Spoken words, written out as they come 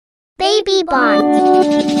Babybongs.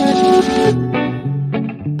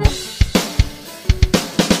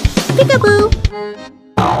 Peekaboo.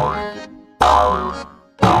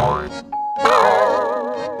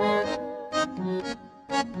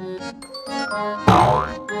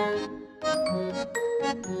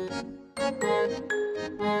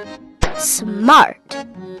 Smart.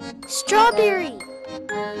 Strawberry.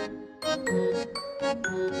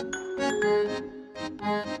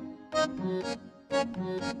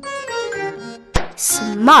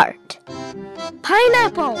 Smart.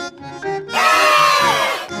 Pineapple.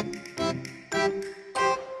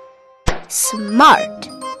 Smart.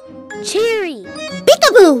 Cherry.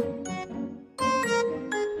 Peekaboo.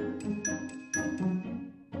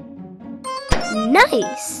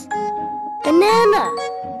 Nice. Banana.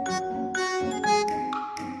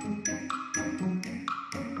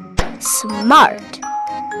 Smart.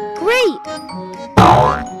 Grape.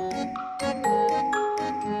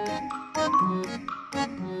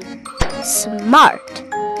 Smart.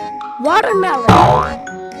 Watermelon.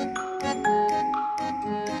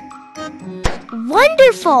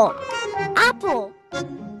 Wonderful. Apple.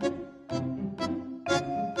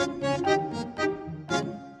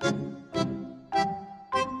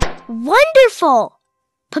 Wonderful.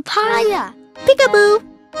 Papaya. Peekaboo.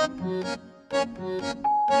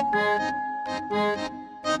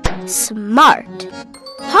 Smart.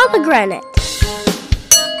 Pomegranate.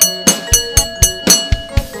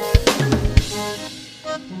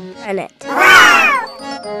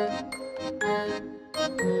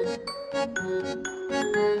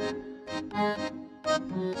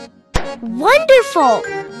 Wonderful.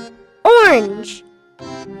 Orange.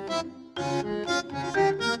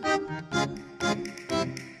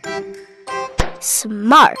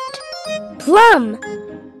 Smart. Plum.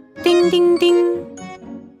 Ding, ding, ding.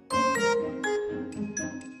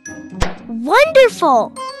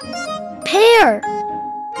 Wonderful. Pear.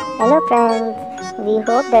 Hello friends, we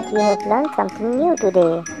hope that you have learned something new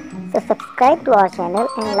today. So subscribe to our channel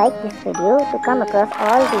and like this video to come across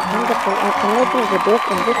all these wonderful and amazing videos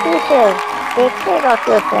in the future. Take care of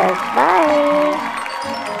yourself. Bye.